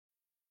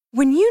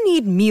When you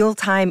need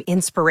mealtime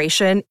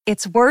inspiration,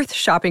 it's worth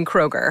shopping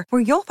Kroger,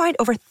 where you'll find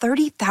over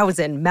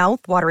 30,000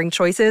 mouth-watering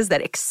choices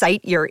that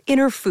excite your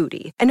inner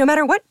foodie. And no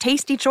matter what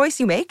tasty choice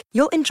you make,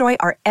 you'll enjoy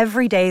our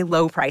everyday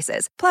low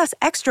prices, plus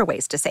extra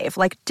ways to save,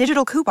 like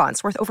digital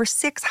coupons worth over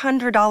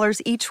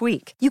 $600 each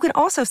week. You can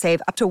also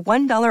save up to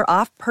 $1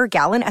 off per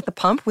gallon at the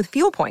pump with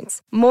fuel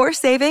points. More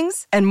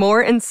savings and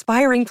more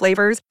inspiring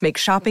flavors make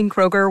shopping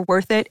Kroger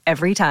worth it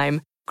every time.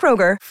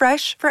 Kroger,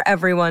 fresh for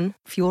everyone.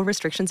 Fuel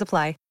restrictions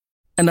apply.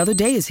 Another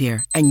day is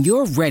here, and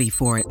you're ready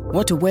for it.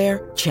 What to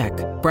wear? Check.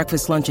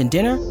 Breakfast, lunch, and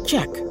dinner?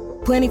 Check.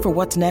 Planning for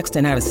what's next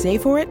and how to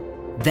save for it?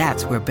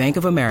 That's where Bank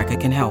of America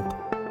can help.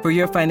 For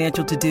your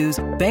financial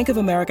to-dos, Bank of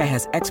America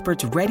has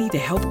experts ready to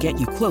help get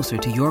you closer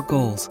to your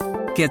goals.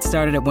 Get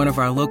started at one of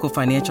our local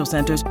financial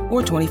centers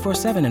or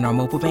 24/7 in our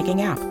mobile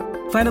banking app.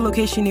 Find a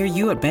location near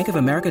you at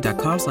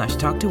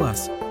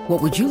bankofamerica.com/talktous. What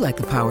would you like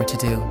the power to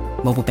do?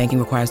 Mobile banking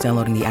requires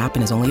downloading the app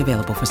and is only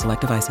available for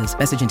select devices.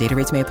 Message and data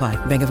rates may apply.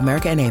 Bank of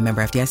America N.A.,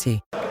 member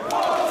FDIC.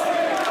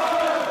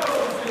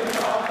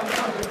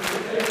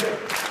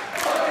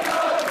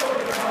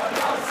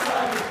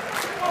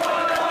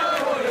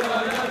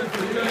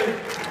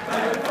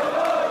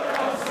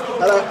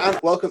 Hello and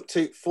welcome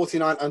to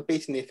 49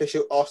 Unbeaten, the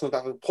official Arsenal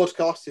Battle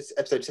podcast. It's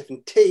episode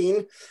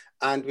 17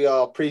 and we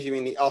are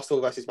previewing the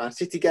Arsenal versus Man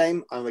City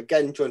game. I'm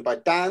again joined by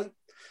Dan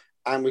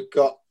and we've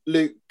got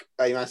Luke,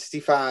 a Man City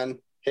fan,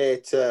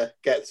 here to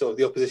get sort of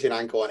the opposition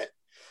angle on it.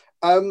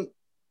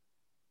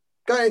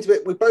 Going into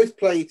it, we both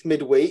played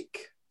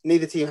midweek.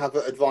 Neither team have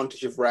an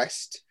advantage of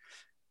rest.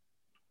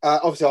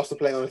 Obviously, Arsenal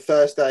playing on a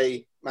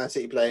Thursday, Man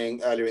City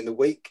playing earlier in the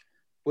week.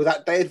 Will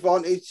that day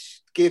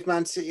advantage give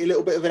Man City a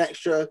little bit of an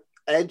extra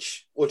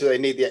edge, or do they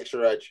need the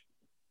extra edge?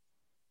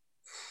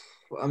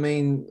 I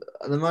mean,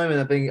 at the moment,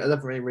 I think it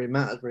doesn't really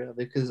matter, really,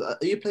 because are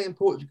you playing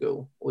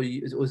Portugal or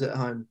is it at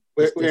home?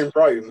 We're in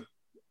Rome.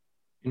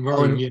 In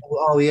Rome,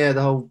 yeah,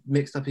 the whole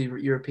mixed up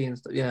European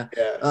stuff, yeah.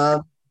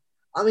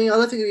 I mean, I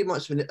don't think it'd be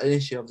much of an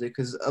issue, obviously,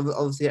 because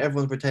obviously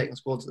everyone's rotating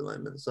squads at the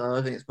moment, so I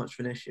don't think it's much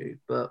of an issue.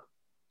 But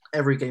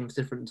every game's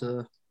different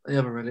to the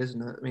other, really,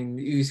 isn't it? I mean,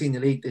 you've seen the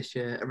league this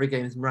year; every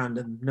game is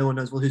random. No one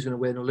knows who's going to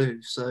win or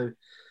lose. So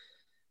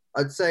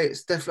I'd say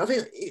it's definitely. I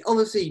think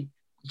obviously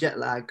jet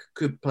lag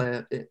could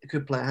play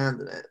a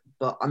hand in it,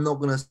 but I'm not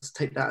going to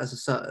take that as a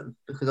certain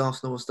because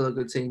Arsenal was still a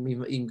good team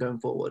even going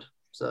forward.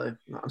 So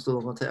I'm still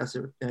not going to take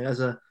that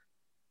as a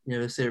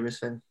serious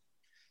thing.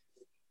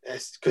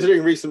 Yes,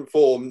 considering recent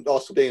form,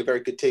 Arsenal being a very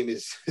good team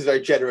is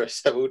very generous,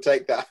 so we'll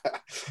take that.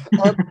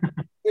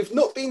 We've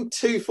not been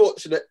too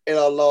fortunate in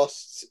our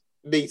last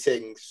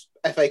meetings.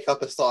 FA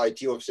Cup aside,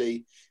 you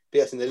obviously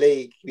beat us in the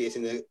league, beat us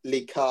in the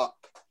League Cup.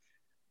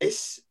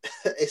 It's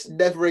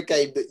never a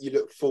game that you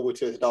look forward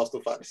to as an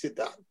Arsenal fan. Sit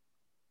down.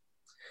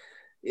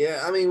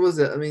 Yeah, I mean, was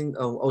it? I mean,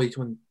 each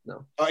one,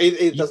 no.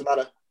 It doesn't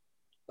matter.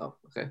 Oh,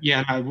 okay.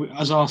 Yeah, no,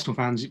 as Arsenal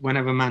fans,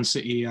 whenever Man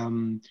City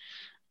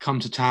come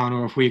to town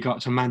or if we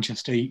got to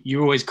Manchester,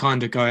 you're always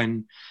kind of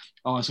going,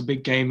 oh, it's a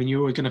big game and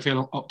you're always going to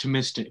feel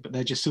optimistic. But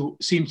there just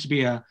seems to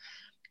be a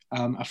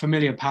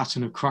familiar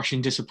pattern of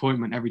crushing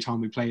disappointment every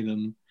time we play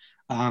them.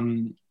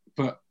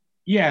 But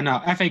yeah,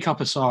 no, FA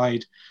Cup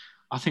aside,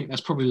 I think that's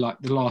probably like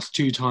the last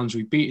two times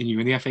we've beaten you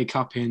in the FA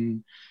Cup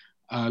in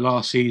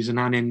last season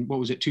and in,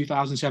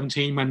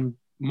 2017 when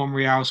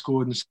Monreal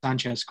scored and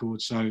Sanchez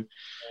scored. So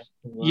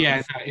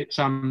yeah, it's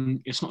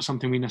not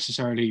something we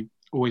necessarily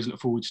always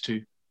look forward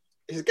to.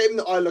 It's a game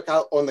that I look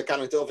out on the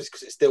calendar, obviously,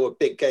 because it's still a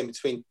big game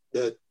between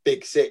the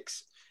big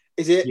six.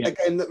 Is it a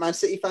game that Man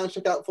City fans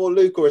look out for,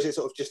 Luke, or is it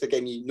sort of just a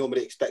game you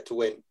normally expect to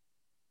win?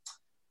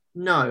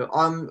 No,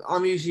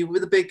 I'm usually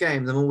with the big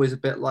games. I'm always a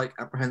bit like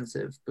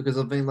apprehensive because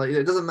I think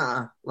it doesn't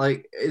matter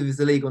if it's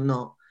the league or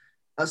not.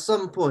 At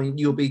some point,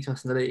 you'll beat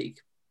us in the league.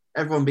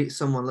 Everyone beats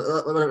someone.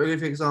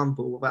 For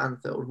example, with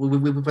Anfield, we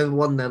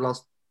won there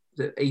last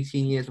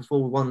 18 years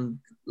before we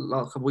won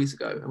last couple of weeks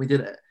ago, and we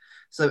did it.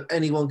 So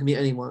anyone can beat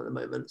anyone at the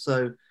moment.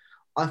 So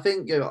I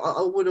think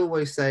I would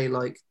always say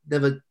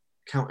never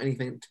count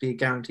anything to be a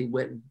guaranteed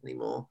win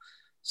anymore.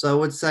 So I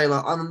would say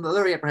I'm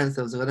very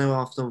apprehensive. I know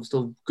Arsenal are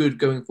still good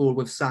going forward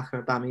with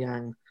Saka,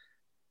 Aubameyang,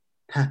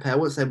 Pepe. I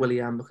wouldn't say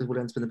Willian because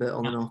Willian's been a bit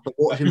on and off. But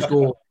watch him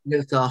score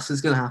against us.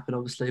 It's going to happen,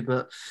 obviously.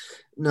 But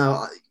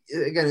no,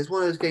 again, it's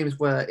one of those games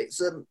where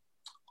it's.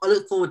 I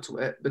look forward to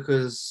it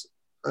because,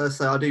 as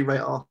I say, I do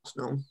rate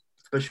Arsenal,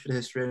 especially for the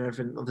history and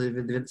everything of the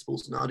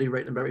Invincibles. And I do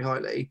rate them very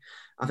highly.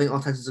 I think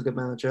Arteta's a good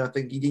manager. I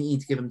think you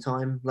need to give him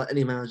time, like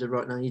any manager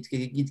right now. You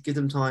need to give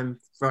them time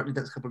throughout the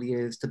next couple of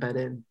years to bed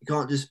in. You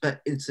can't just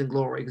bet instant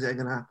glory because it ain't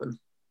going to happen.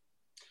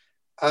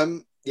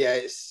 Yeah,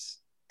 it's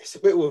a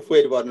bit of a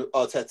weird one,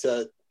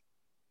 Arteta.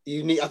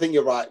 I think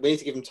you're right. We need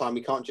to give him time.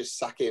 We can't just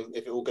sack him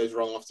if it all goes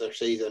wrong after a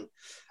season.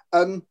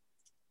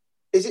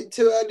 Is it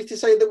too early to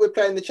say that we're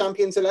playing the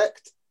Champions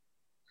elect?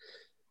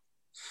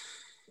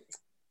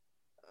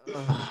 Do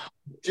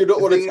you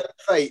not want to take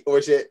fate, or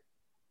is it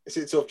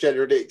sort of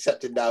generally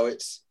accepted now?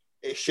 It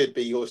should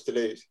be yours to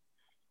lose.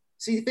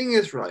 See, the thing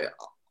is, right?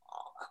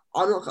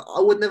 I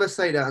would never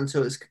say that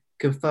until it's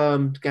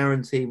confirmed,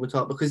 guarantee we're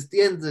top. Because at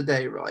the end of the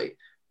day, right,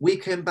 we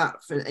came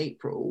back in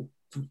April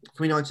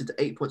from United to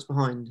 8 points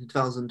behind in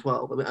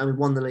 2012, and we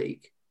won the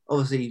league.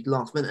 Obviously,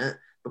 last minute,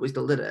 but we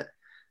still did it.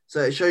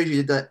 So it shows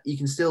you that you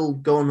can still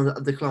go on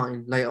a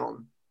decline later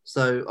on.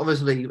 So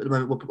obviously, at the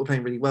moment, we're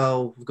playing really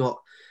well. We've got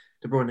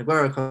De Bruyne and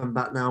Aguero coming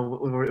back now.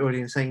 We're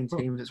already insane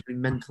teams. It's really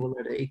mental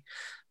already.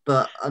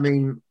 But I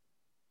mean,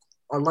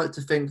 I'd like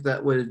to think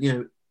that we're,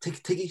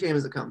 take each game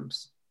as it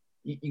comes.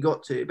 You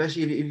got to,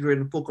 especially if you're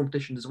in full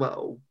competition as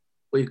well,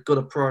 where you've got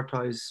to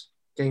prioritise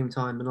game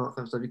time and all that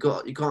kind of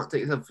stuff. You can't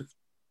take yourself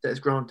that it's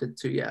granted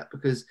to yet,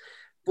 because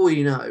before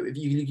you know, if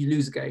you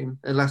lose a game,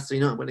 and Leicester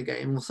United win a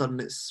game, all of a sudden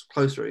it's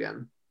closer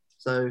again.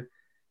 So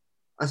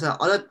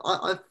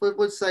I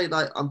would say,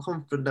 like, I'm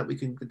confident that we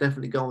can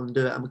definitely go on and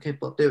do it, and we're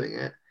capable of doing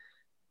it.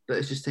 But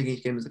it's just taking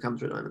each game as it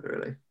comes at the moment,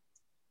 really.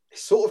 It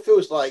sort of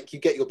feels like you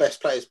get your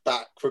best players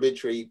back from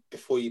injury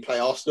before you play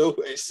Arsenal.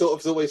 It sort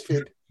of always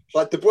feels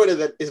like De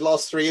Bruyne, his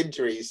last 3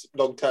 injuries,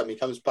 long term, he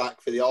comes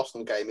back for the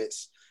Arsenal game.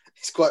 It's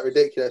quite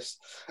ridiculous.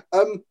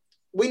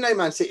 We know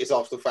Man City as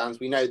Arsenal fans.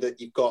 We know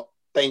that you've got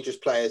dangerous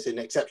players and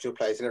exceptional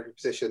players in every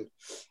position.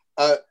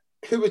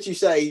 Who would you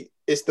say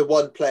is the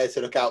one player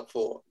to look out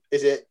for?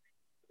 Is it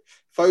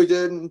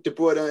Foden, De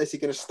Bruyne? Is he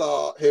going to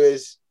start?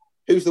 Who's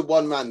the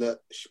one man that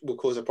will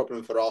cause a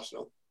problem for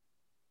Arsenal?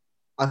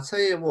 I'll tell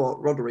you what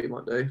Rodri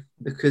might do,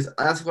 because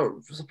that's quite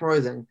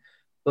surprising.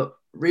 But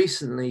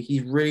recently,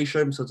 he's really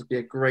shown himself to be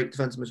a great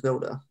defensive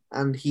midfielder,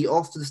 and he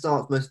often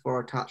starts most of our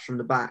attacks from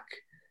the back.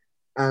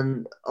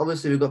 And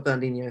obviously, we've got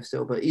Fernandinho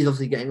still, but he's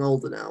obviously getting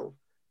older now.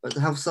 But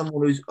to have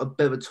someone who's a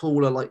bit of a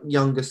taller, like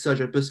younger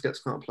Sergio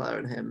Busquets kind of player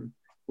in him,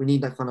 we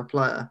need that kind of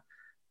player.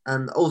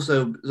 And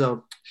also,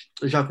 João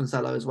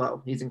Cancelo as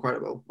well. He's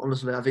incredible.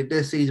 Honestly, I think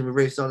this season we're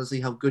really starting to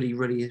see how good he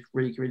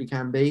really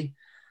can be.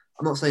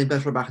 I'm not saying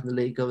best right back in the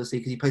league, obviously,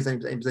 because he plays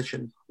any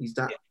position. He's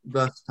that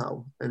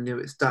versatile, and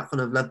it's that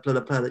kind of level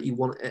of player that you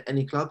want at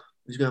any club.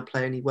 He's going to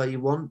play anywhere you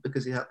want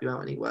because he help you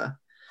out anywhere.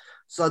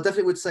 So I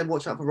definitely would say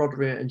watch out for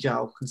Rodri and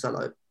João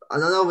Cancelo.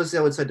 And then obviously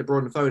I would say De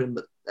Bruyne and Foden,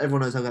 but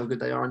everyone knows how good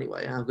they are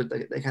anyway, how good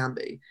they can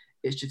be.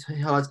 It's just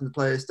highlighting the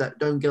players that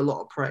don't get a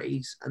lot of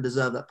praise and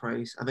deserve that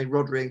praise. I think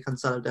Rodri and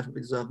Cancelo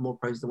definitely deserve more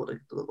praise than what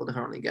they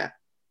currently get.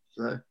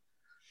 So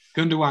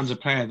Gundogan's a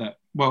player that,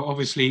 well,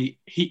 obviously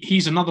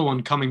he's another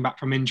one coming back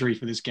from injury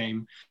for this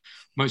game,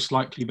 most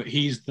likely, but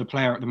he's the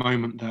player at the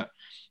moment that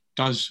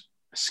does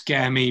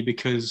scare me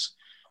because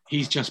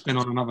he's just been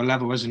on another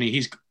level, hasn't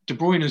he? De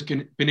Bruyne has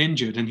been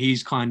injured and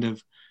he's kind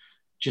of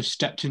just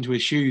stepped into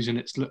his shoes, and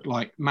it's looked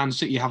like Man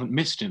City haven't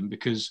missed him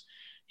because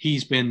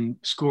he's been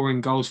scoring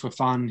goals for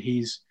fun.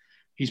 He's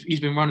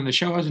been running the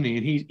show, hasn't he?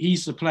 And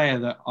he's the player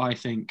that I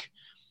think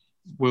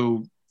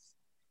will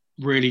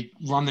really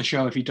run the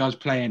show if he does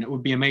play. And it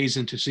would be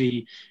amazing to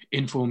see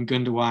informed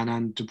Gundogan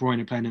and De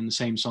Bruyne playing in the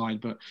same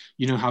side. But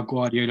you know how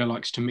Guardiola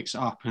likes to mix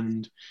it up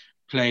and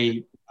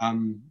play.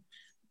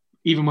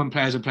 Even when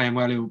players are playing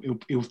well,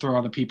 he'll throw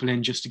other people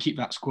in just to keep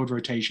that squad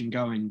rotation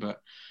going. But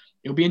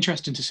it'll be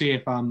interesting to see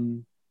if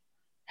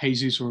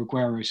Jesus or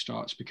Aguero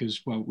starts,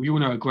 because, well, we all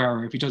know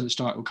Aguero, if he doesn't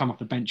start, he'll come off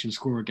the bench and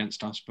score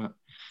against us. But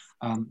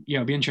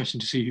it'll be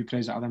interesting to see who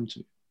plays out of them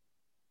two.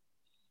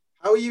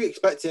 How are you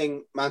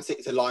expecting Man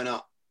City to line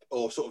up,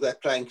 or sort of their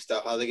playing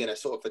style? How are they going to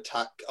sort of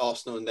attack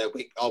Arsenal and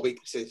our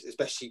weaknesses,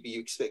 especially if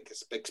you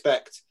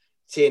expect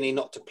Tierney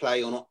not to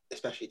play or not,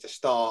 especially to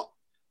start?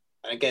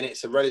 And again,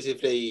 it's a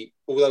relatively,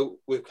 although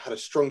we've had a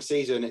strong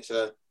season, it's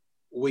a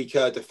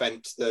weaker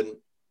defence than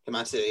the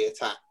Man City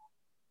attack.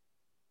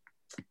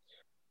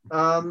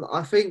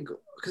 I think,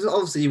 because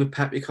obviously with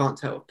Pep, you can't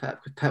tell with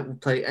Pep, because Pep will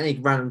play any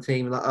random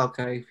team, like,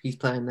 okay, he's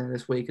playing there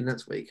this week and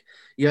next week.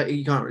 Yeah,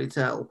 you can't really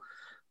tell.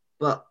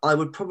 But I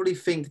would probably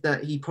think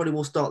that he probably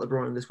will start De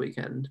Bruyne this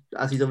weekend,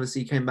 as he's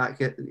obviously came back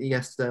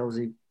yesterday,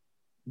 obviously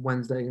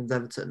Wednesday against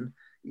Everton.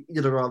 He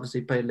did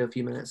obviously play a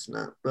few minutes in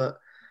that, but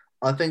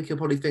I think he'll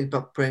probably think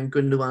about playing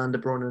Gundogan and De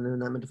Bruyne in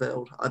that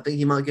midfield. I think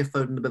he might give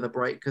Foden a bit of a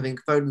break. I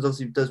think Foden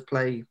obviously does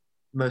play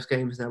most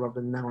games now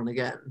rather than now and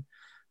again.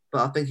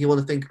 But I think he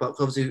want to think about,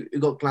 because obviously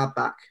we've got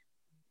Gladbach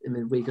in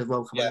midweek as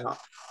well coming up.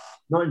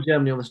 Not in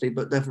Germany, obviously,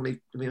 but definitely,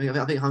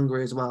 I think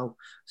Hungary as well.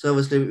 So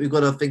obviously we've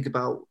got to think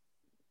about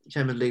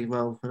Champions League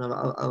well and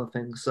other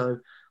things. So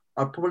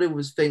I probably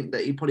would think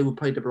that he probably will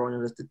play De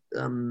Bruyne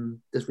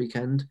this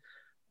weekend.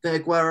 I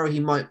think Aguero, he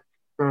might.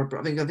 I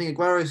think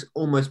Aguero is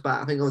almost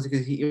back. I think obviously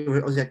because he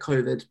obviously had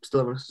COVID,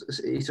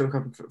 he's still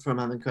recovering from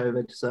having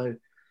COVID. So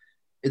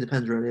it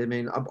depends really. I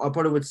mean, I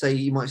probably would say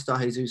you might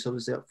start Jesus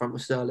obviously up front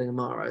with Sterling and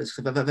Mahrez.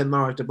 I think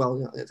Mahrez did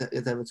well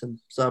at Everton,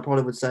 so I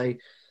probably would say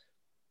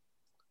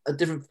a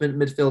different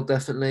midfield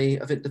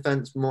definitely. I think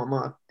defence might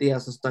have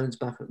Diaz and Stones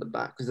back at the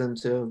back, because them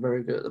two are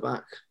very good at the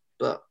back.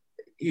 But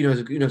who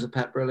knows a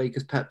Pep really,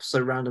 because Pep's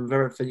so random,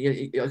 very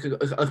thin. I could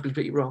be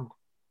completely wrong.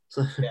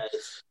 So yeah,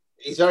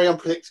 he's very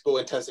unpredictable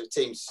in terms of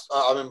teams.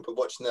 I remember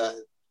watching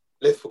the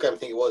Liverpool game, I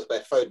think it was,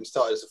 where Foden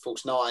started as a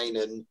false nine,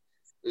 and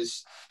it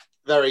was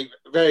very,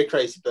 very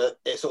crazy, but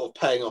it's sort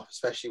of paying off,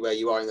 especially where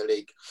you are in the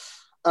league.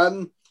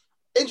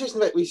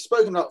 Interesting that we've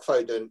spoken about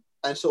Foden.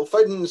 and sort of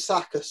Foden and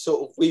Saka,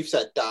 sort of, we've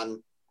said,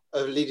 Dan,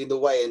 are leading the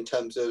way in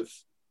terms of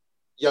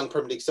young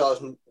Premier League stars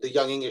and the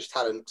young English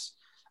talents.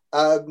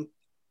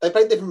 They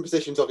play different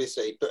positions,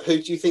 obviously, but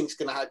who do you think is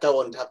going to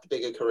go on to have the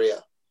bigger career?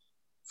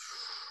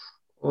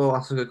 Oh,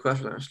 that's a good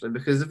question, actually,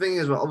 because the thing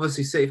is, well,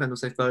 obviously City fans will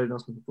say Foden,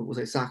 Arsenal will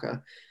say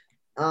Saka.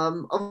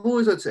 I've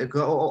always liked it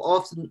because I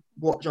often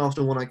watch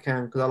Arsenal when I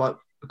can because I like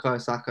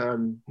Bukayo Saka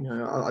and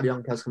our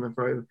young players coming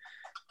through.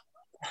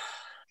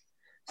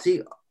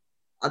 See,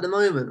 at the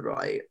moment,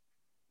 right,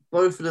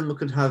 both of them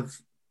could have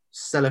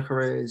stellar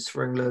careers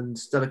for England,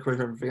 stellar careers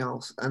for everything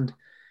else, and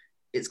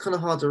it's kind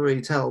of hard to really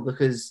tell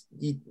because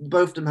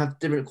both of them have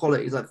different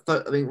qualities. Like,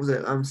 I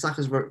mean,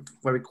 Saka's very,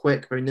 very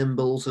quick, very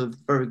nimble, so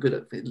very good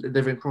at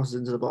delivering crosses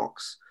into the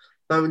box.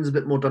 Bowen's a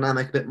bit more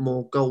dynamic, a bit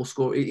more goal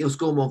scorer. He'll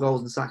score more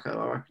goals than Saka,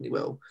 I reckon he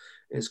will,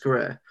 in his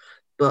career.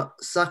 But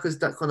Saka's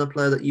that kind of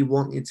player that you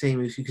want in your team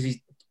because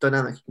he's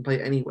dynamic. He can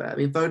play anywhere. I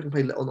mean, Foden can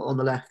play on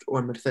the left or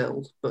in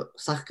midfield, but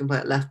Saka can play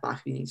at left back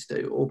if he needs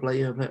to, or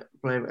play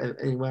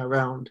anywhere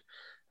around.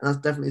 And that's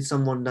definitely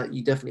someone that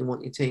you definitely want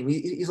in your team.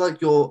 He's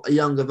like a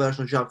younger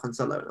version of João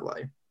Cancelo in a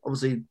way.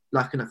 Obviously,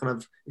 lacking that kind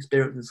of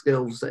experience and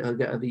skills that he'll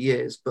get over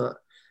years, but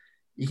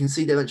you can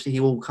see that eventually he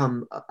will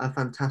become a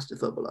fantastic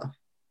footballer.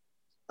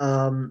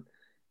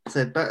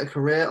 So better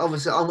career.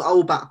 Obviously, I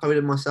will back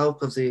Foden myself.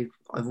 Obviously,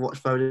 I've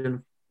watched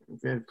Foden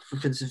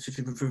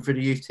through the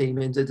youth team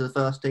into the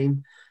first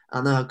team.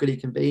 I know how good he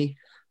can be,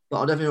 but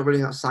I definitely not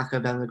ruling out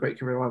Saka having a great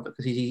career either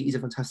because he's a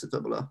fantastic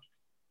footballer.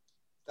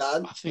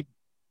 Dan?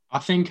 I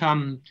think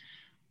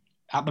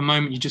at the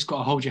moment you just got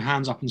to hold your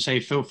hands up and say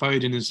Phil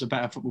Foden is the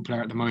better football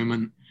player at the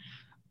moment.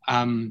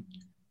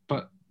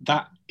 But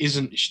that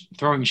isn't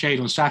throwing shade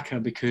on Saka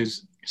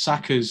because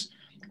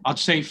I'd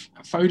say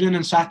Foden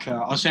and Saka,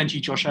 I was saying to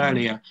you, Josh,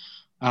 earlier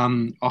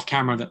off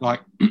camera that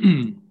like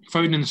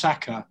Foden and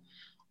Saka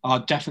are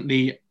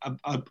definitely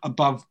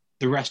above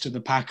the rest of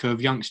the pack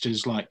of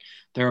youngsters. Like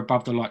they're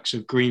above the likes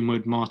of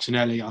Greenwood,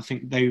 Martinelli. I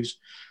think those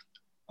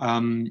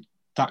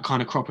that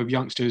kind of crop of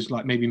youngsters,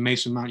 like maybe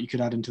Mason Mount, you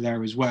could add into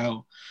there as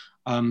well.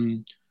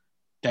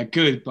 They're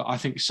good, but I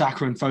think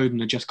Saka and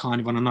Foden are just kind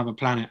of on another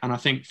planet. And I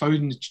think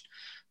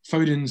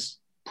Foden's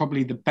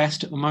probably the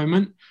best at the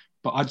moment,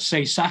 but I'd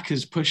say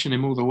Saka's pushing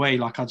him all the way.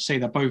 Like I'd say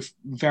they're both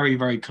very,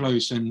 very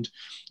close. And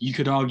you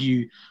could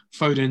argue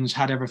Foden's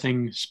had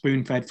everything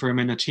spoon-fed for him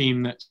in a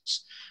team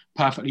that's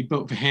perfectly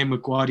built for him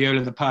with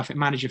Guardiola, the perfect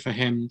manager for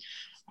him.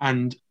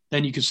 And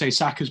then you could say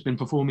Saka's been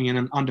performing in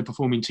an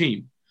underperforming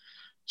team.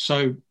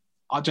 So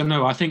I don't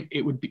know. I think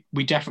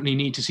we definitely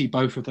need to see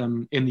both of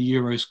them in the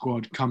Euro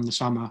squad come the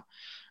summer.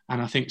 And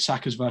I think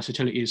Saka's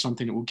versatility is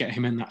something that will get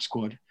him in that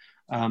squad.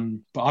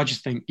 But I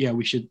just think,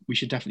 we should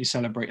definitely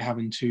celebrate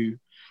having two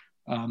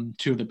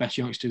of the best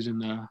youngsters in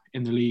the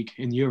league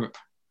in Europe.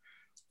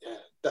 Yeah,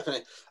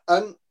 definitely.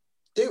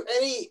 Do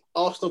any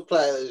Arsenal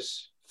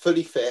players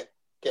fully fit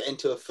get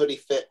into a fully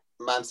fit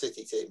Man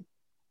City team?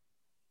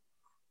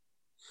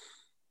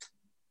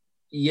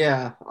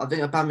 Yeah, I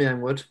think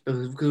Aubameyang would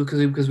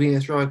because we need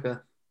a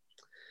striker.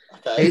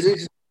 Okay.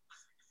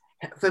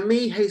 For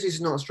me, Jesus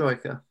is not a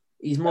striker.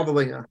 He's more of a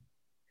winger.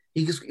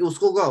 He'll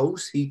score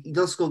goals. He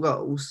does score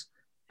goals,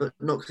 but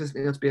not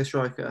consistently enough to be a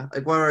striker.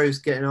 Aguero's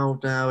getting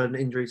old now and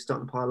injuries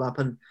starting to pile up.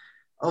 And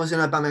obviously,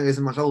 I know Aubameyang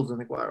isn't much older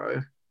than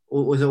Aguero.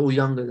 Or was it all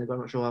younger than Aguero? I'm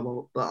not sure how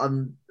old. But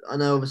I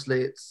know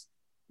obviously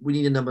we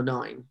need a number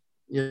 9.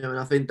 And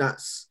I think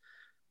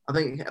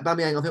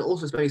Aubameyang, I think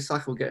also maybe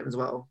Saka will get him as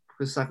well.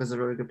 Because Saka's a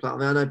very good player. I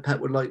mean, I know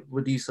Pep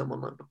would use someone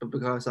like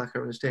Bukayo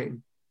Saka in his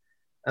team.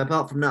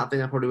 Apart from that, I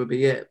think that probably would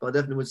be it. But I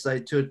definitely would say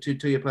two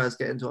of your players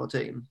get into our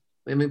team.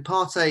 I mean,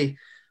 Partey,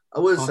 I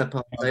would have said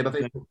Partey, but I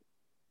think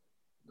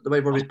the way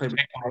Robbie's played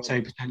with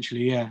Partey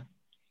potentially, yeah.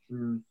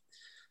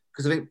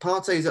 Because I think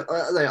Partey's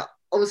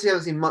obviously I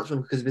haven't seen much of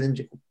him because he's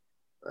been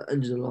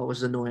injured a lot, which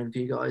is annoying for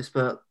you guys.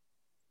 But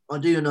I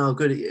do know how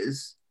good he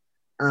is,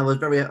 and I was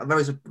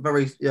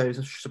very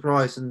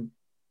surprised and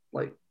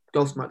like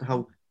gobsmacked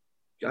how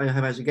I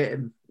managed to get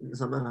him in the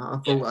summer. I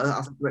thought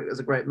that was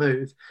a great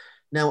move.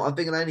 Now, I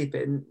think of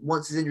anything,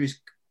 once his injuries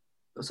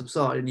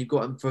subside and you've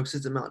got him for a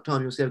consistent amount of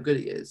time, you'll see how good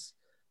he is.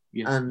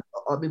 Yeah. And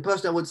I mean,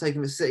 personally, I would take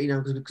him at City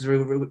now because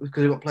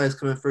we've got players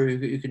coming through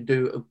who can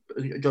do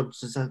a job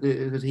just as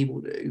good as he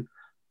will do.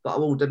 But I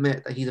will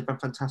admit that he's a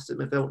fantastic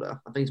midfielder.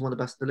 I think he's one of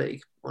the best in the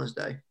league on his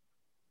day.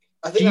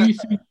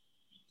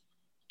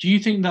 Do you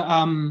think that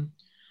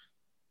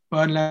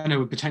Bern Leno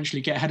would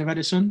potentially get ahead of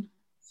Ederson?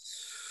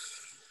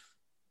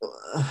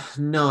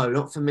 No,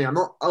 not for me. I'm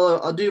not.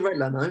 I do rate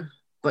Leno,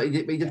 but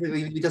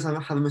he does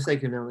have a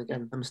mistake now and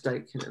again. A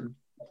mistake in him.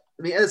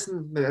 I mean,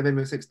 Ederson made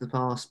mistakes in the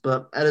past,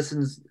 but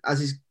Ederson's, as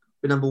he's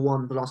been number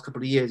 1 for the last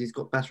couple of years, he's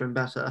got better and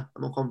better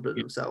and more confident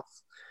in himself.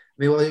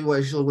 I mean, what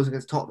he sure was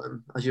against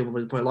Tottenham, as you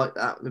probably like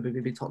that,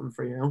 maybe Tottenham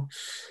 3-0,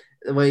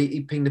 the way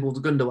he pinged the ball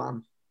to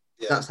Gundogan.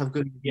 Yeah. That's how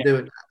good he's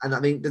doing. And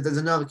I mean, there's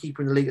another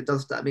keeper in the league that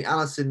does that. I mean,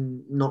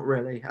 Alisson, not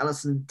really.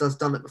 Alisson has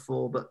done it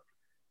before, but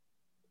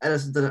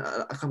Ederson's done it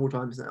a couple of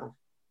times now.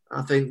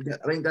 I think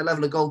that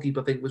level of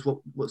goalkeeper, was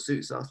what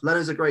suits us.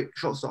 Leno's a great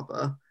shot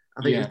stopper.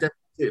 I think he's definitely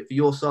suited for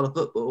your style of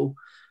football.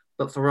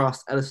 But for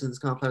us, Edison's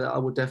kind of player that I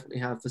would definitely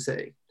have for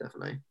City,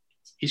 definitely.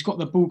 He's got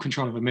the ball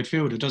control of a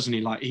midfielder, doesn't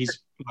he? Like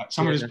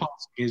some of his passing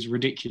is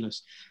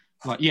ridiculous.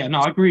 I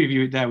agree with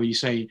you there where you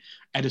say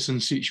Edison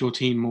suits your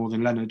team more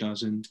than Leno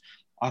does. And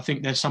I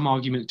think there's some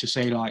argument to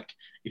say, like,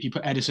 if you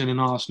put Edison in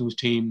Arsenal's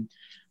team,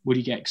 would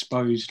he get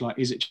exposed? Like,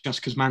 is it just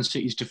because Man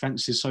City's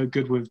defence is so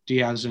good with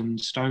Diaz and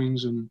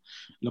Stones and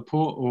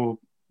Laporte? Or,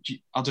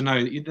 I don't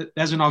know,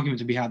 there's an argument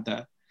to be had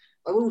there.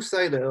 I will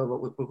say,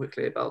 though,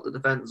 quickly about the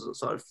defence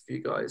side for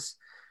you guys.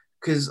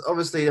 Because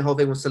obviously the whole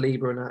thing with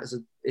Saliba and that is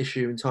an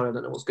issue entirely. I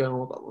don't know what's going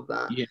on with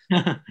that.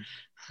 Yeah.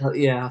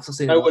 Yeah, I've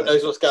seen no one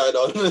knows what's going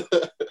on.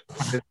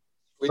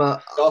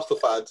 But Arsenal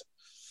fans.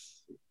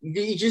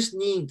 You just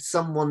need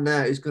someone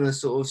there who's going to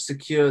sort of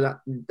secure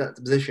that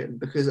position,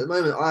 because at the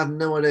moment I have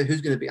no idea who's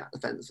going to be at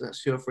defence for the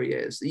next 2 or 3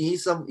 years. You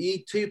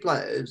need 2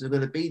 players who are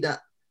going to be that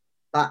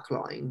back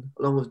line,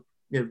 along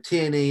with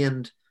Tierney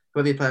and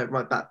whoever you play at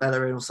right back,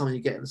 Bellerin, or someone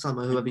you get in the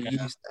summer, whoever you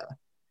use there.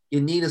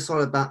 You need a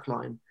solid back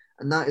line.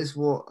 And that is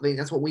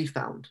that's what we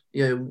found.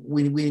 We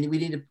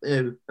need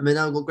now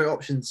we've got great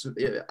options.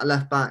 A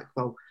left back,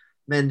 well,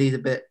 Mendy's a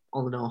bit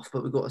on and off,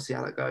 but we've got to see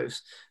how that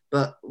goes.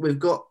 But we've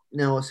got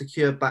now a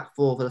secure back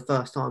four for the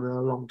first time in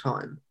a long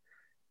time.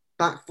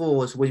 Back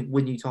fours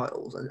win you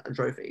titles and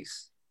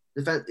trophies.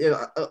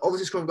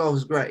 Obviously scoring goals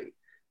is great,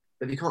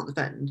 but if you can't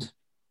defend,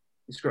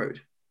 you're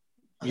screwed.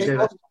 I think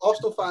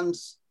Arsenal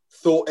fans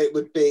thought it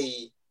would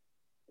be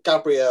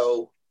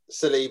Gabriel,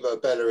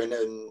 Saliba, Bellerin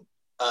and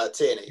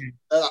Tierney.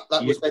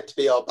 That was meant to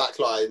be our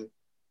backline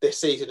this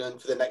season and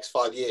for the next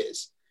 5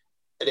 years.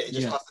 And it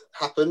just hasn't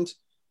happened.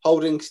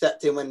 Holding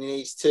stepped in when he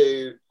needs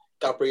to.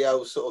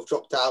 Gabriel sort of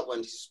dropped out when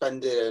he's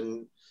suspended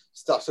and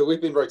stuff. So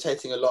we've been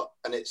rotating a lot.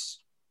 And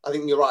I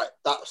think you're right.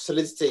 That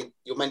solidity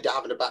you're meant to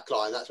have in a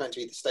backline, that's meant to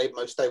be the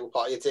most stable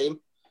part of your team.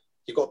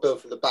 You've got to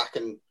build from the back,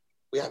 and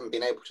we haven't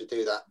been able to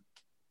do that.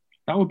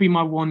 That would be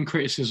my one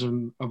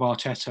criticism of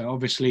Arteta.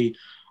 Obviously,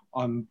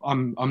 I'm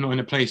not in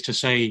a place to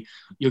say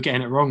you're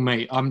getting it wrong,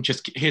 mate. I'm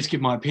just here to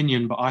give my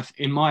opinion. But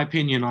in my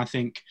opinion, I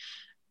think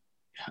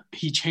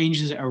he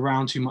changes it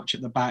around too much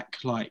at the back.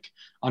 Like,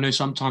 I know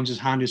sometimes his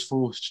hand is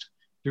forced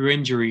through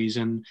injuries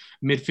and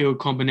midfield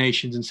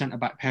combinations and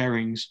centre-back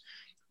pairings.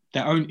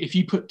 If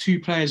you put 2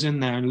 players in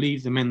there and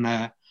leave them in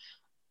there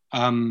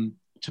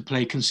to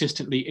play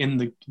consistently in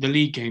the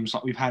league games,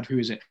 like we've had, who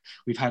is it?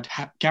 We've had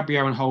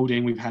Gabriel and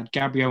Holding. We've had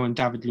Gabriel and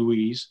David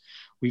Luiz.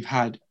 We've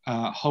had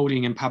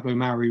Holding and Pablo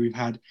Mari. We've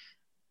had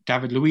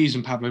David Luiz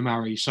and Pablo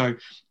Mari. So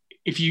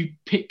if you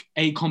pick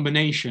a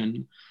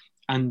combination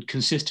and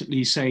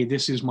consistently say,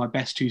 this is my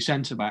best 2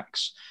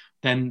 centre-backs,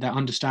 then that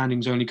understanding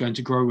is only going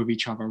to grow with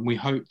each other. And we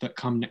hope that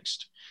come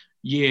next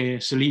year,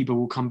 Saliba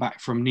will come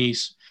back from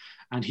Nice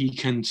and he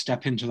can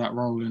step into that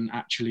role and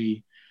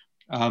actually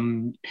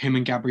him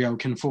and Gabriel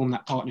can form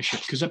that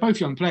partnership, because they're both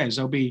young players.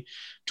 They'll be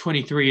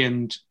 23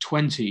 and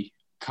 20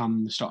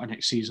 come the start of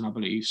next season, I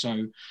believe.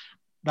 So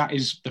that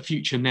is the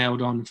future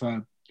nailed on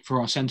for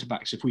our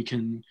centre-backs if we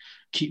can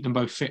keep them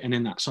both fit and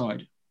in that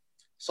side.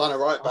 Sign a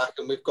right back,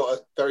 and we've got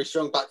a very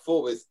strong back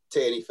four with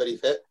Tierney fully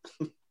fit.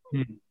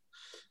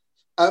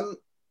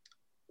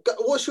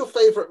 What's your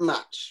favourite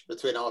match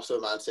between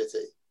Arsenal and Man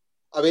City?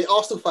 I mean,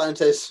 Arsenal fans,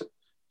 there's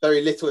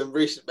very little in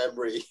recent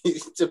memory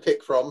to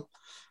pick from.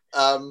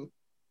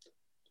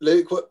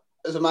 Luke,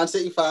 as a Man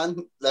City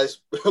fan,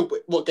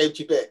 what game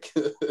do you pick?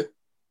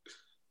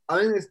 I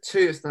think there's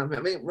 2. I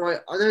mean, right,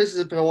 I know this is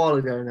a bit a while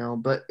ago now,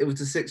 but it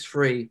was a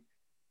 6-3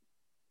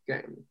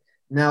 game.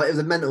 Now, it was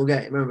a mental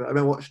game. I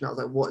remember watching it, I was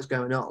like, what is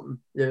going on?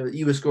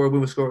 You were scoring, we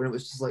were scoring, it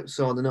was just like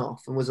so on and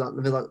off. And was like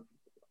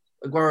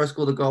Aguero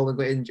scored a goal and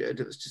got injured.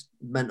 It was just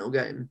a mental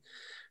game.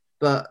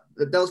 But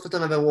that was the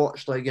first time I ever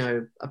watched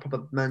a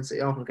proper Man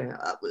City Arsenal game.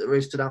 That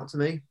really stood out to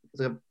me. It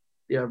was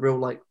a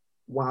real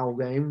wow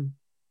game.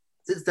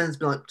 Since then it's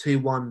been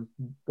 2-1, 1-0,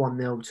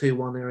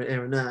 2-1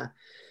 here and there.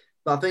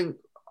 But I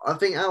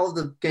think out of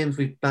the games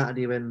we've battered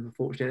you in,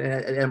 unfortunately,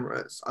 at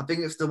Emirates, I think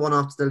it's the one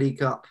after the League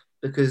Cup,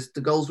 because the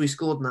goals we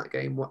scored in that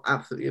game were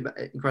absolutely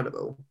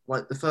incredible.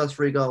 Like the first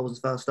 3 goals in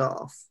the first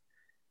half.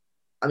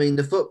 I mean,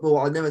 the football,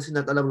 I've never seen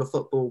that level of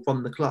football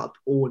from the club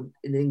or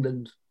in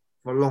England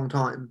for a long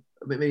time.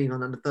 I mean, meaning on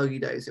the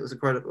Fergie days, it was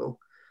incredible.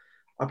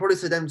 I'd probably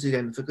say them 2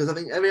 games, because I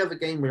think every other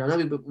game, I know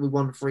we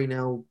won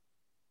 3-0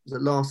 was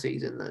it last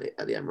season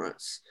at the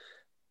Emirates.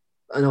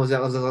 I know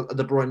that was a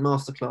De Bruyne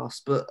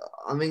masterclass, but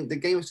I mean, the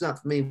game that stood out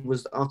for me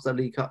was after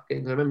the League Cup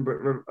games. I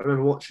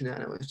remember watching it,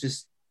 and it was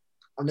just,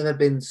 I've never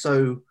been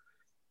so,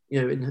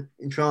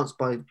 entranced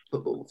by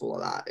football before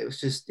like that. It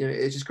was just,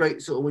 it's just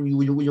great sort of when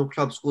your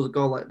club scores a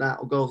goal like that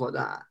or goals like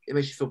that. It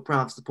makes you feel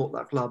proud to support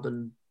that club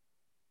and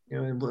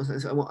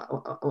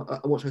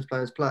watch those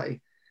players play.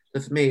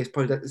 So for me, it's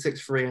probably the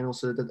 6-3 and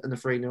also the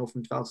 3-0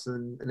 from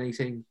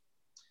 2018.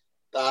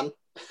 Dan,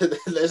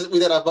 we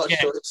don't have much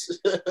choice.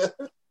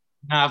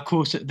 Now, of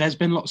course, there's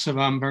been lots of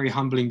very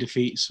humbling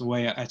defeats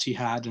away at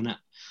Etihad and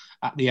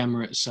at the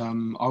Emirates.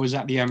 I was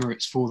at the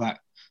Emirates for that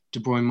De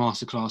Bruyne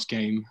masterclass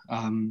game.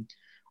 I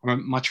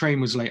remember my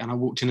train was late and I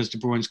walked in as De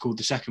Bruyne scored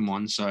the second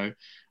one. So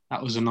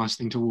that was a nice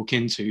thing to walk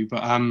into.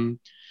 But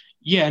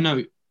yeah,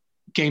 no,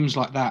 games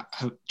like that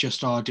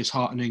just are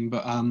disheartening.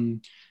 But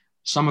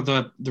some of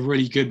the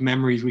really good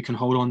memories we can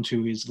hold on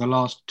to is the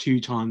last 2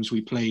 times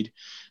we played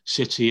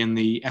City in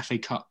the FA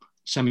Cup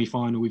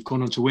semi-final. We've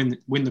gone on to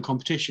win the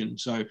competition.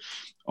 So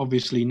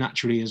obviously,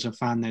 naturally, as a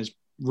fan, there's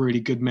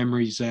really good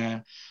memories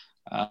there.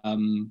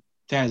 And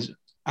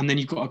then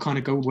you've got to kind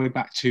of go all the way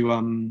back to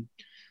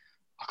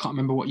I can't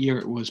remember what year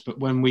it was, but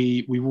when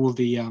we wore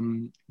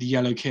the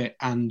yellow kit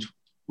and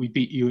we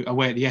beat you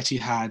away at the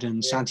Etihad,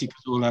 and Santi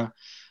Cazorla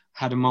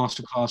had a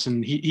masterclass,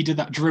 and he did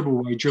that dribble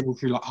where he dribbled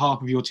through like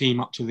half of your team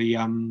up to the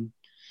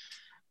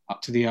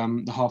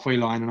halfway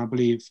line, and I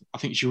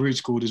think Giroud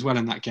scored as well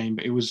in that game.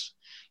 But it was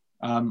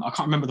I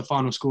can't remember the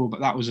final score,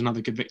 but that was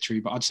another good victory.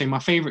 But I'd say my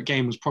favourite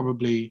game was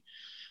probably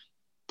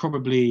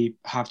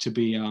have to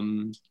be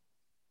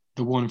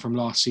the one from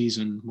last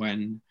season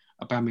when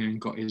Aubameyang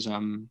got his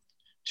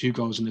 2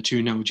 goals and the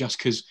 2-0, just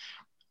because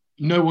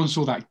no one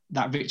saw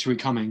that victory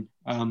coming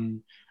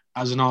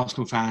as an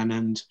Arsenal fan.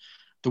 And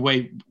the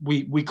way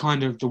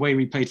the way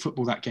we played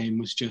football that game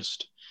was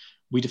just,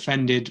 we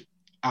defended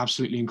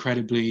absolutely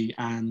incredibly,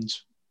 and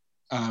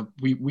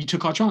we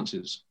took our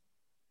chances.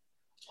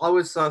 I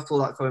would say I thought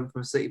that coming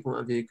from a City point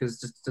of view, because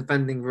just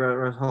defending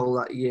for a whole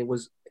that year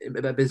was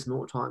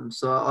abysmal at times.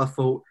 So I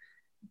thought,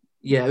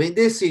 yeah, I mean,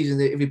 this season,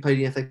 if we play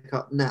the FA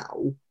Cup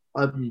now,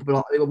 I'm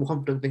more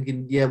confident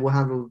thinking, yeah, we'll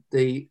handle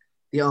the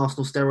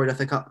Arsenal steroid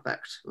FA Cup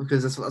effect,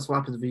 because that's what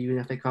happens with you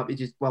in FA Cup. You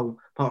just, well,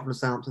 apart from the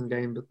Southampton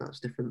game, but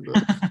that's different.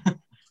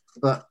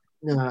 But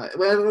you know,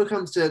 when it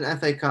comes to an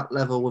FA Cup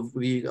level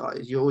with you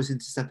guys, you always need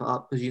to step it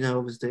up, because you know,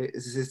 obviously,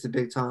 it's a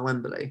big time at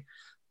Wembley.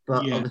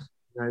 But obviously,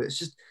 you know,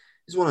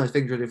 it's one of those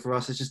things really for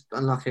us. It's just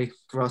unlucky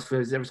for us,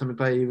 because every time we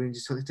play you, we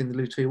just seem to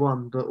lose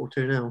 2-1 or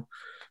 2-0.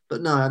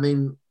 But no, I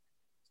mean,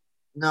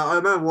 no, I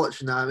remember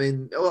watching that. I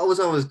mean, I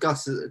was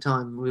gutted at the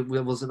time. We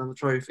wasn't on the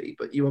trophy,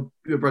 but you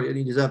were brilliant.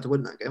 You deserved to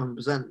win that game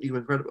 100%. You were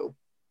incredible.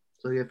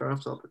 So yeah, fair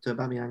enough to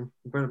Aubameyang.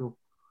 Incredible.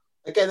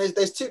 Again,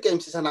 there's 2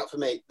 games to stand out for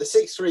me. The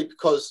 6-3,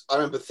 because I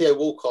remember Theo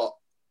Walcott,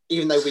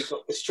 even though we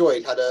got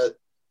destroyed, had a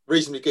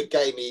reasonably good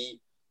game.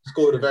 He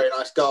scored a very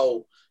nice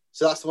goal.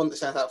 So that's the one that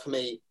stands out for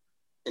me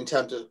in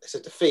terms of, it's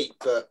a defeat,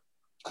 but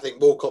I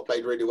think Walcott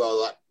played really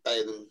well that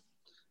day and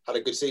had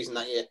a good season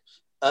that year.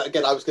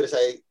 Again, I was going to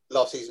say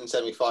last season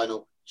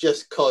semi-final,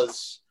 just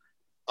because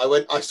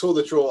I saw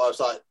the draw. I was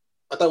like,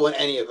 I don't want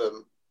any of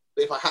them.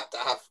 But if I had to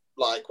have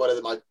like one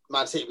of them,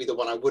 Man City would be the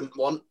one I wouldn't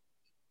want.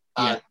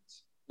 And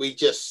we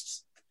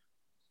just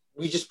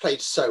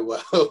played so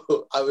well.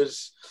 It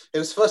was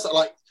the first,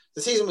 like,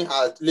 the season we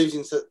had,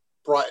 losing to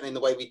Brighton in the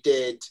way we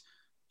did,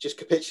 just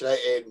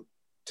capitulating,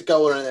 to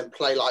go on and then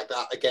play like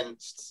that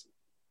against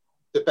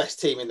the best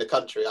team in the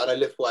country. I know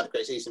Liverpool had a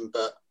great season,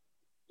 but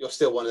you're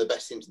still one of the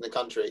best teams in the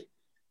country.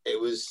 It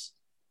was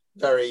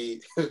very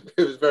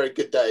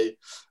good day,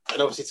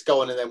 and obviously to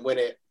go on and then win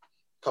it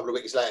a couple of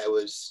weeks later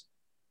was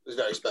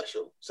very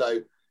special.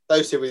 So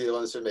those 2 were the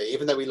ones for me.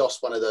 Even though we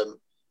lost one of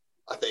them,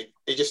 I think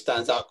it just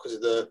stands out because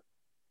of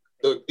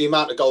the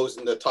amount of goals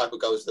and the type of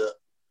goals that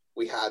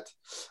we had.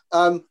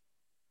 I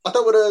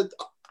don't want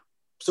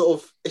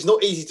to it's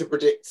not easy to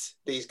predict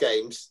these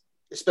games,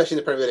 especially in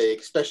the Premier League,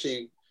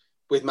 especially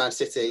with Man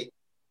City.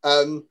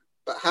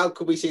 But how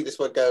could we see this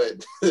one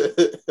going?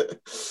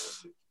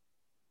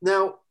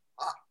 Now,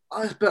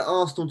 I bet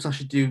Arsenal to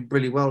actually do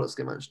really well this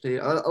game, actually.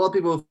 A lot of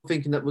people are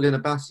thinking that we're going to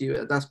batter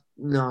you.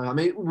 No, I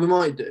mean, we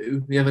might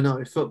do. You never know.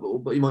 It's football,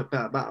 but you might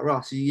batter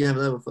us. You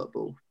never know with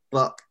football.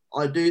 But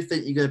I do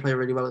think you're going to play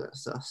really well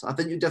against us. I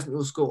think you definitely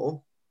will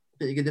score. I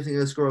think you're definitely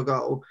going to score a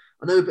goal.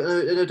 I know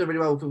done really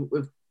well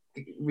with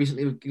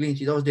recently with clean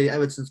sheets. Obviously,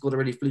 Everton scored a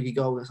really fluky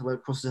goal against where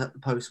it crosses the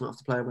post and went off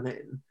the player went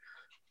in.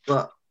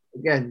 But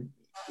again,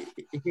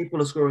 if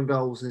people are scoring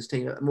goals in his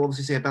team, and we'll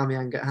obviously see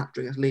Aubameyang get a hat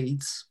trick against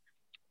Leeds.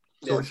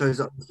 So it shows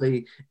that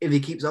obviously if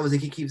he keeps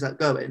that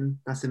going,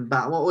 that's him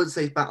back. I wouldn't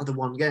say he's back to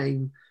 1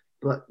 game,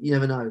 but you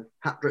never know.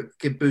 Hat trick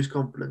can boost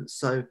confidence.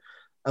 So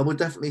I would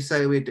definitely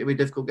say it'll be a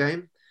difficult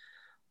game.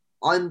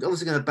 I'm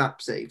obviously going to back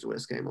City to win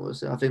this game.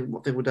 Obviously, I think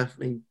we'll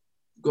definitely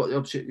got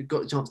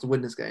the chance to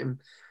win this game.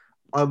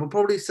 I would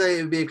probably say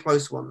it would be a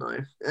close one though.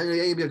 And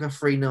it'd be like a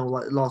 3-0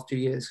 like the last 2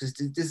 years, because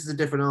this is a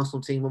different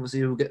Arsenal team.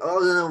 Obviously, we'll get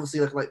obviously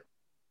like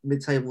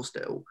mid-table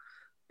still.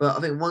 But I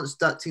think once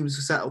that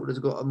team's settled, has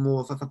got a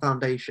more of a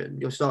foundation,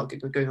 you'll start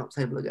going up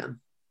table again.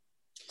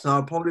 So I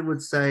probably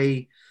would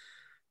say,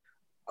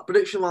 a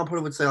prediction one, I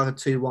probably would say like a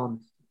 2-1,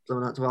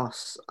 something like that to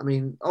us. I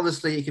mean,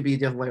 obviously it could be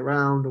the other way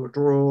around or a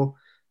draw,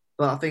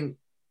 but I think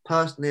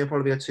personally it'll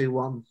probably be a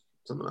 2-1,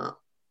 something like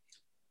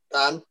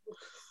that. Dan?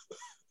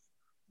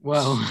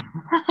 Well,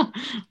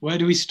 where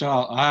do we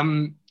start?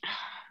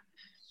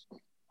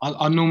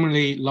 I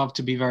normally love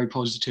to be very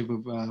positive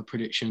with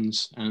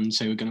predictions and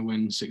say we're going to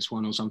win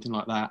 6-1 or something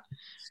like that.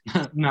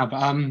 No,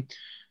 but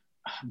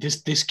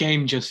this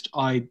game just,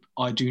 I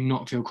do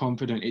not feel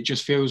confident. It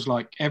just feels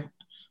like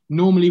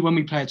normally when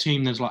we play a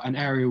team, there's like an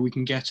area we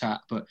can get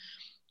at, but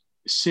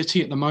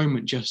City at the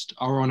moment just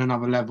are on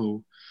another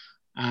level.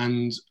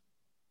 And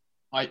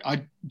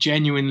I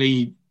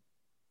genuinely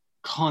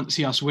can't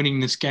see us winning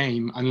this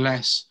game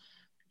unless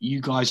you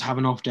guys have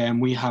an off day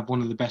and we have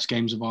one of the best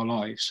games of our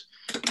lives.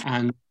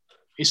 And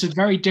it's a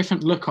very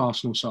different look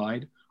Arsenal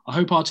side. I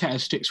hope Arteta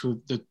sticks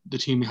with the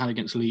team he had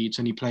against Leeds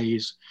and he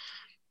plays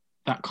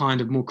that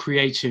kind of more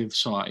creative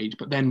side,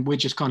 but then we're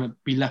just kind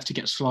of be left to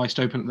get sliced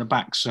open at the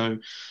back. So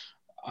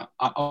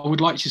I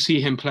would like to see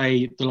him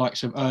play the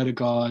likes of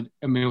Ødegaard,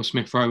 Emil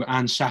Smith-Rowe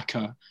and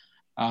Saka,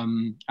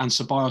 and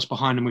Ceballos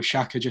behind him with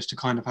Xhaka, just to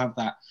kind of have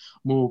that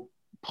more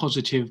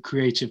positive,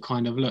 creative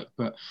kind of look.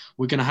 But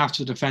we're going to have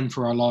to defend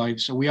for our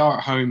lives. So we are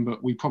at home,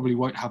 but we probably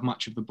won't have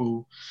much of the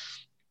ball.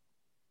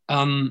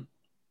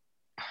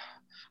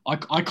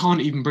 I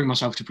can't even bring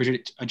myself to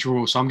predict a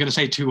draw, so I'm going to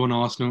say 2-1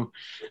 Arsenal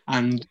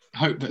and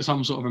hope that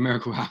some sort of a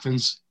miracle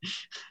happens.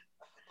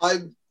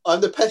 I'm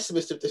the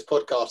pessimist of this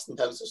podcast in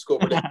terms of score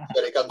predictions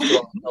when it comes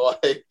to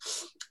Arsenal.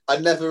 I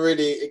never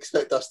really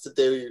expect us to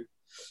do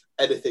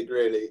anything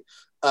really.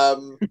 I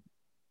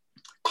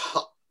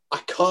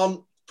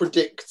can't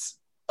predict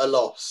a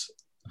loss.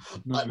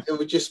 No. It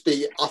would just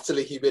be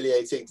utterly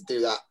humiliating to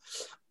do that.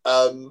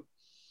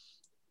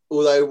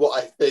 Although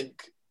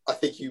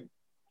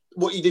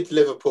what you did to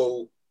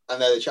Liverpool,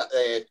 and they're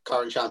the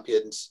current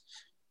champions,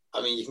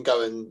 I mean, you can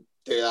go and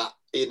do that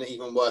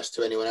even worse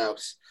to anyone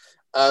else.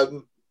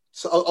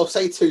 So I'll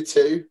say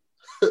 2-2.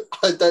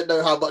 I don't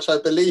know how much I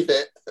believe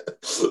it,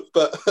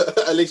 but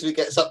at least we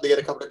get something and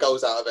a couple of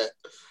goals out of it.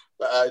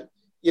 But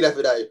you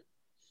never know.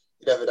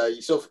 You never know.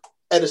 You sort of,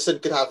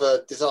 Ederson could have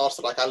a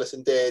disaster like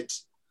Alisson did.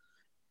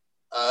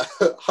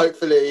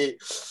 Hopefully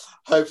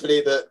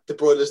that De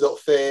Bruyne's not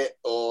fit,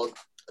 or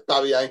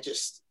Aubameyang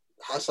just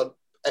has some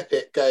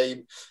epic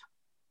game.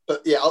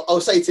 But yeah,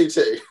 I'll say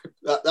 2-2.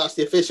 That's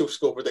the official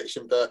score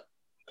prediction, but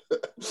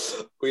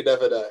we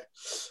never know.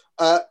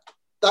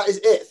 That is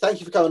it. Thank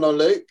you for coming on,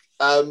 Luke.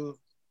 We're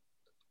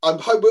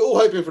all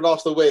hoping for an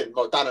Arsenal win.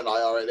 Well, Dan and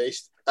I are, at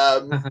least.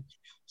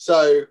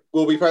 So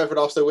we'll be praying for an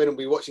Arsenal win and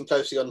we'll be watching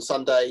closely on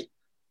Sunday.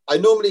 I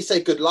normally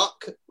say good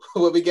luck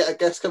when we get a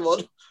guest come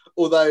on,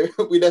 although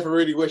we never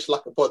really wish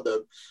luck upon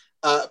them.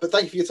 But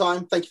thank you for your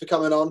time. Thank you for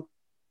coming on.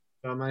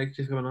 Oh, mate,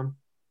 just coming on.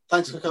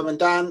 Thanks for coming,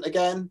 Dan,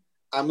 again.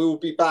 And we will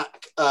be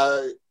back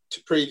to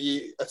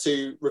review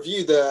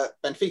the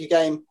Benfica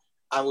game,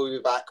 and we'll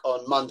be back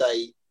on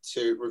Monday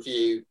to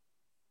review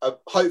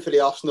hopefully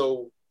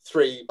Arsenal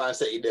 3, Man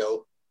City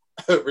 0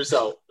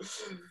 result.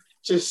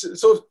 Just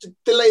sort of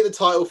delay the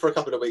title for a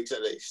couple of weeks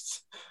at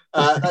least.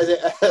 That's it.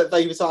 Thank you for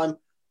your time.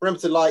 Remember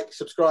to like,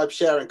 subscribe,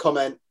 share, and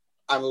comment,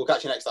 and we'll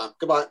catch you next time.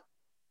 Goodbye.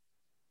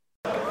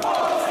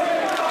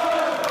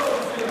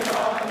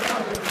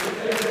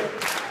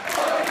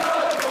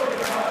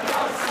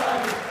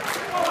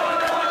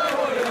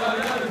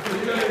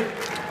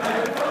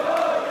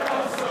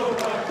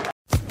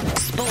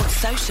 Sports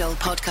Social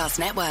Podcast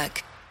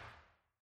Network.